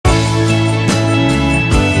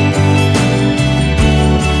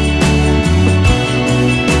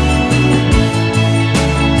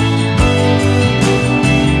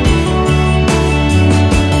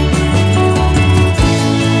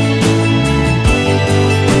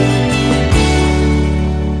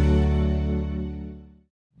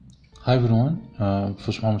Hi everyone,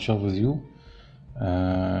 First Mohammed Shah with you.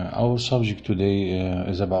 Our subject today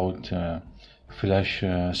is about Flash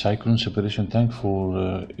Cyclone Separation Tank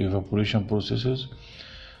for evaporation processes.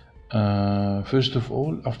 First of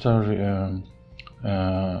all, after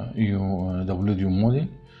you download your model,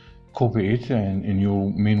 copy it in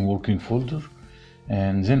your main working folder,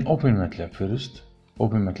 and then open Matlab first.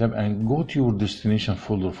 Open Matlab and go to your destination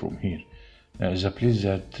folder from here. The place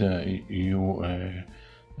that you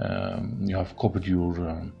have copied your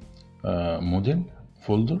model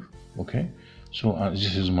folder. Okay, so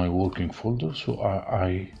this is my working folder, so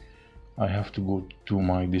I have to go to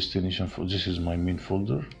my destination folder. This is my main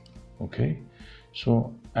folder. Okay,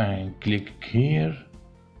 so I click here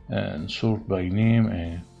and sort by name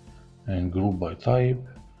and group by type.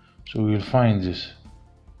 So you'll find this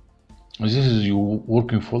is your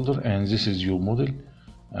working folder and this is your model,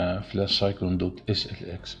 Flash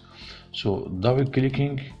Cyclone.slx. So double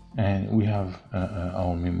clicking and we have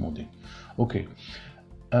our main model. Okay,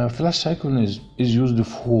 Flash Cyclone is used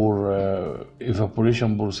for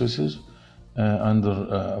evaporation processes under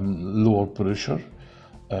lower pressure.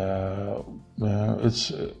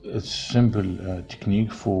 It's simple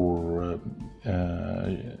technique for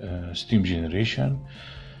steam generation,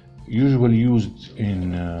 usually used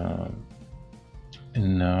in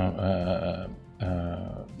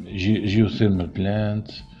geothermal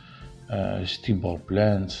plants, steam power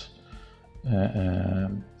plants,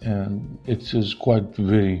 and it is quite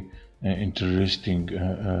very interesting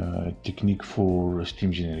technique for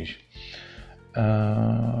steam generation.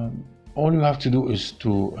 All you have to do is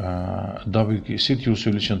to set your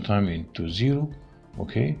solution time into 0.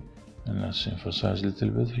 Okay, and let's emphasize a little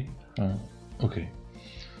bit here. Okay,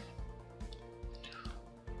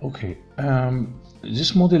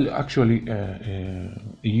 this model actually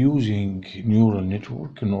using neural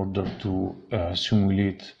network in order to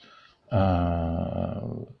simulate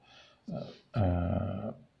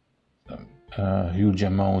huge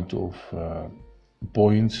amount of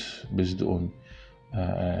points based on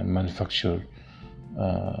manufacturer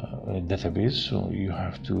database. So you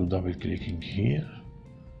have to double clicking here.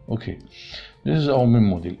 Okay, this is our main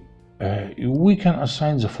model. We can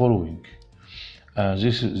assign the following.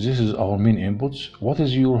 This is our main inputs. What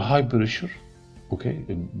is your high pressure? Okay,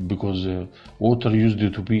 because water used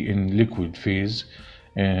to be in liquid phase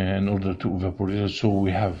in order to evaporate, so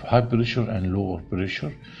we have high pressure and lower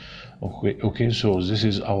pressure. Okay, so this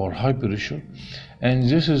is our high pressure, and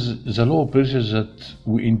this is the lower pressure that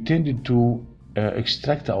we intended to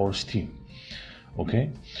extract our steam.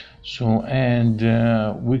 Okay, so and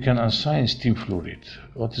we can assign steam flow rate.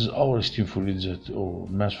 What is our steam flow rate or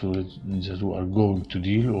mass flow rate that we are going to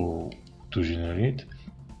deal or to generate?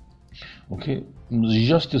 Okay,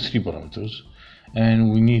 just the 3 parameters,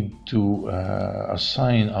 and we need to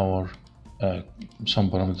assign our some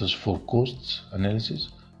parameters for costs analysis.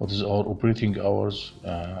 What is our operating hours,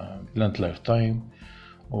 plant lifetime,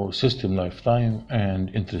 or system lifetime, and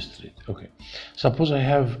interest rate. Okay, suppose I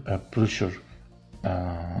have a pressure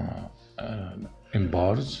in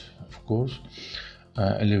bars, of course,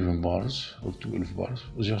 11 bars or 12 bars,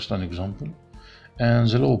 just an example, and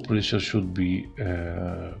the low pressure should be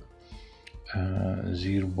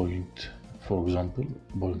 0. For example,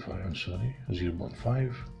 0.5. I'm sorry,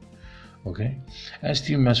 0.5. Okay, and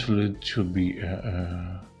steam mass flow rate should be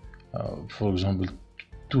for example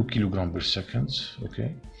 2 kilograms per second.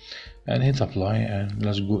 Okay, and hit apply, and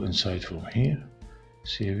let's go inside from here,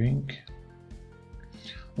 saving.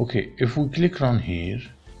 Okay, if we click run here,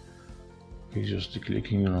 okay, just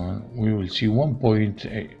clicking run, we will see 1 point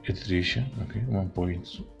iteration. Okay, 1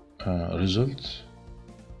 point result.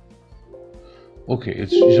 Okay,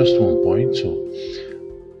 it's just 1 point. So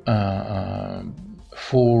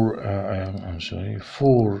for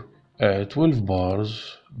 12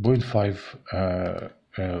 bars, 0.5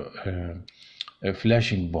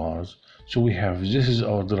 flashing bars. So we have, this is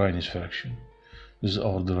our dryness fraction. This is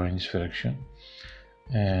our dryness fraction,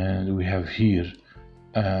 and we have here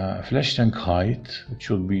flash tank height, it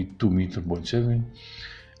should be 2.7 meters.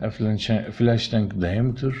 Flash tank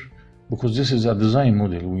diameter, because this is a design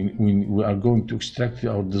model, we are going to extract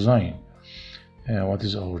our design. What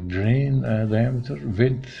is our drain diameter,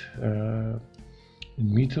 vent in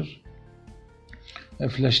meter.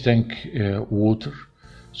 Flash tank water.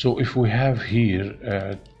 So if we have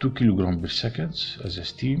here 2 kilograms per second as a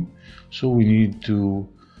steam, so we need to,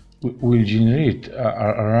 we'll generate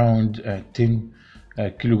around 10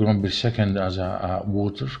 kilograms per second as a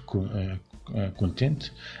water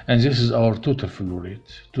content, and this is our total flow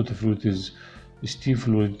rate. Total flow rate is steam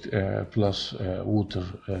flow rate plus water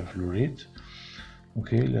flow rate.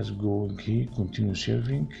 Okay, let's go and continue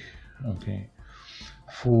serving. Okay,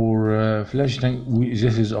 for flash tank,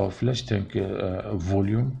 this is our flash tank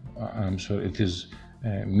volume. I'm sorry, it is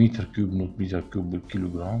meter cube, not meter cube, but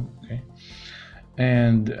kilogram. Okay,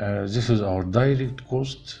 and this is our direct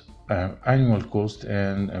cost, annual cost,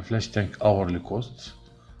 and flash tank hourly costs.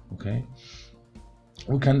 Okay,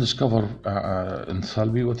 we can discover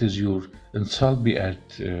enthalpy. What is your enthalpy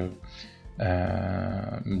at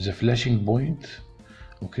the flashing point?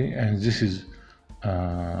 Okay, and this is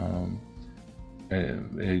a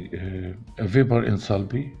vapor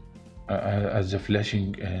enthalpy at the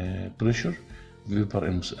flashing pressure, vapor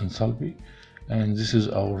enthalpy, and this is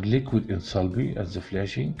our liquid enthalpy at the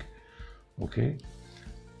flashing. Okay,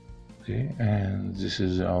 and this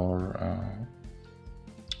is our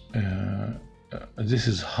this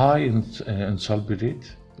is high enthalpy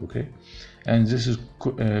rate. Okay, and this is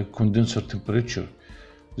condenser temperature.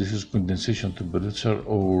 This is condensation temperature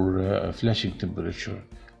or flashing temperature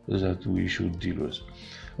that we should deal with.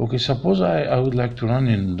 Okay, suppose I would like to run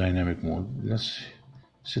in dynamic mode. Let's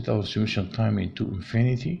set our simulation time into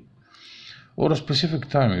infinity, or a specific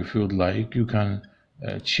time if you would like. You can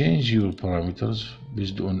change your parameters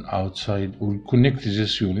based on outside, or connect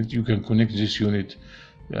this unit. You can connect this unit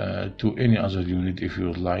to any other unit if you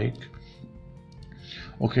would like.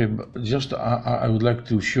 Okay, but just I would like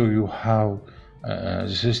to show you how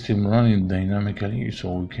the system running dynamically,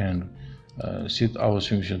 so we can set our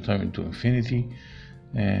simulation time into infinity,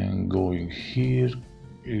 and going here,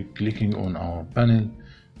 clicking on our panel,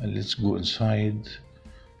 and let's go inside.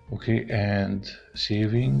 Okay, and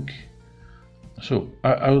saving. So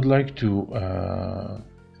I would like to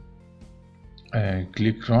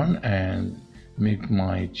click run and make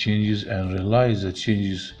my changes and realize the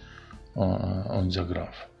changes on the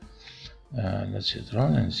graph. Let's hit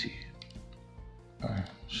run and see.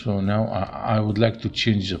 So now I would like to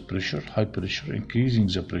change the pressure, high pressure, increasing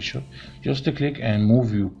the pressure. Just click and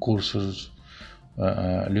move your cursors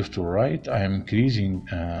left or right. I am increasing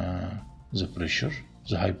the pressure,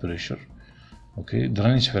 the high pressure. Okay,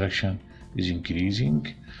 drainage fraction is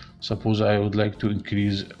increasing. Suppose I would like to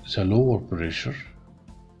increase the lower pressure.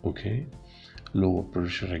 Okay, lower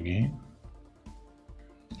pressure again.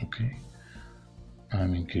 Okay,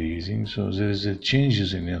 I'm increasing, so there is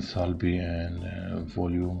changes in enthalpy and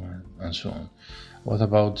volume and so on. What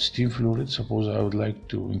about steam flow rate? Suppose I would like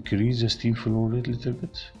to increase the steam flow rate a little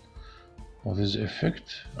bit. What is the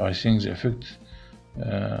effect? I think the effect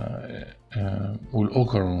will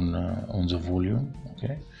occur on the volume.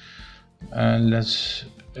 Okay, and let's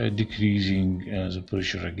decreasing the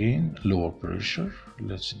pressure again, lower pressure.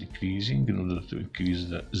 Let's decreasing in order to increase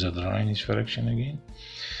the drainage fraction again.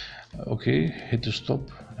 Okay, hit stop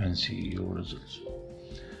and see your results.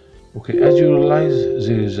 Okay, as you realize,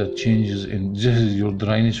 there is a changes in this is your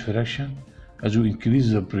drainage fraction. As we increase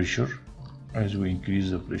the pressure,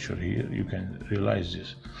 here, you can realize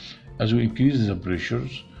this. As we increase the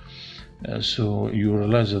pressures, so you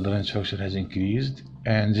realize the drainage fraction has increased,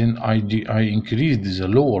 and then I increased the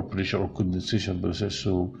lower pressure or condensation process,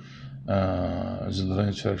 so the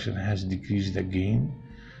drainage fraction has decreased again.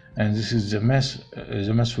 And this is the mass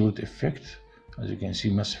flow rate effect. As you can see,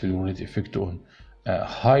 mass flow rate effect on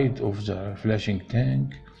height of the flashing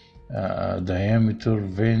tank, diameter,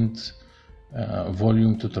 vent,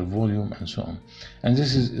 volume, total volume, and so on. And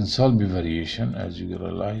this is enthalpy variation. As you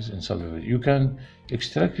realize, enthalpy variation. You can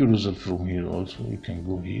extract your result from here also. You can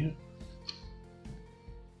go here,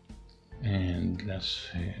 and let's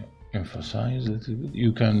emphasize a little bit.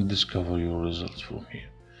 You can discover your results from here.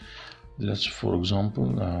 Let's, for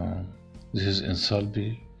example, this is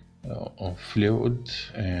enthalpy of fluid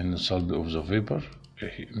and enthalpy of the vapor.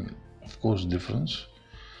 Of course, difference.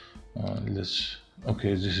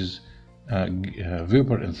 Okay, this is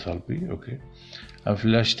vapor enthalpy. Okay, a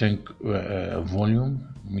flash tank volume,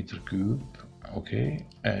 meter cube. Okay,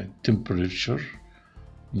 temperature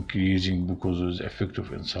increasing because of the effect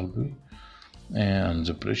of enthalpy, and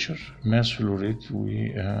the pressure. Mass flow rate,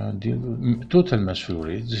 we deal with total mass flow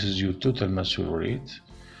rate. This is your total mass flow rate,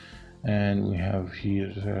 and we have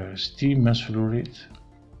here steam mass flow rate.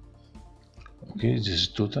 Okay, this is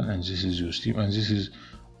total, and this is your steam, and this is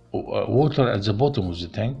water at the bottom of the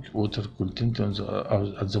tank, water content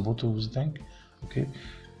at the bottom of the tank. Okay,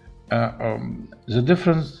 the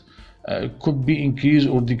difference could be increased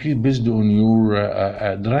or decreased based on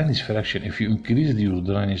your drainage fraction. If you increase your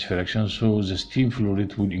drainage fraction, so the steam flow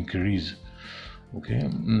rate will increase. Okay,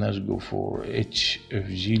 let's go for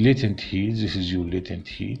HFG, latent heat. This is your latent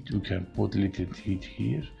heat. You can put latent heat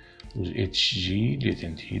here with HG,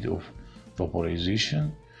 latent heat of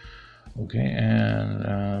vaporization. Okay,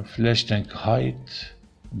 and flash tank height,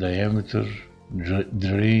 diameter,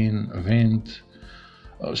 drain, vent.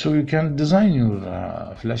 So you can design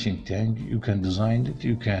your flashing tank. You can design it.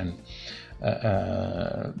 You can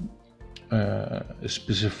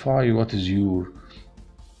specify what is your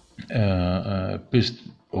best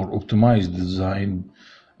or optimized design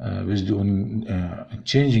based on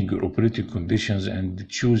changing your operating conditions and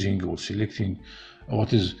choosing or selecting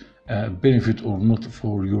what is benefit or not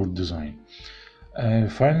for your design.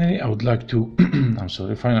 Finally, I would like to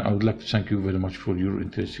Finally, I would like to thank you very much for your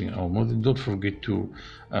interest in our model. Don't forget to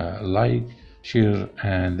like, share,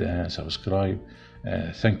 and subscribe.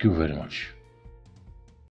 Thank you very much.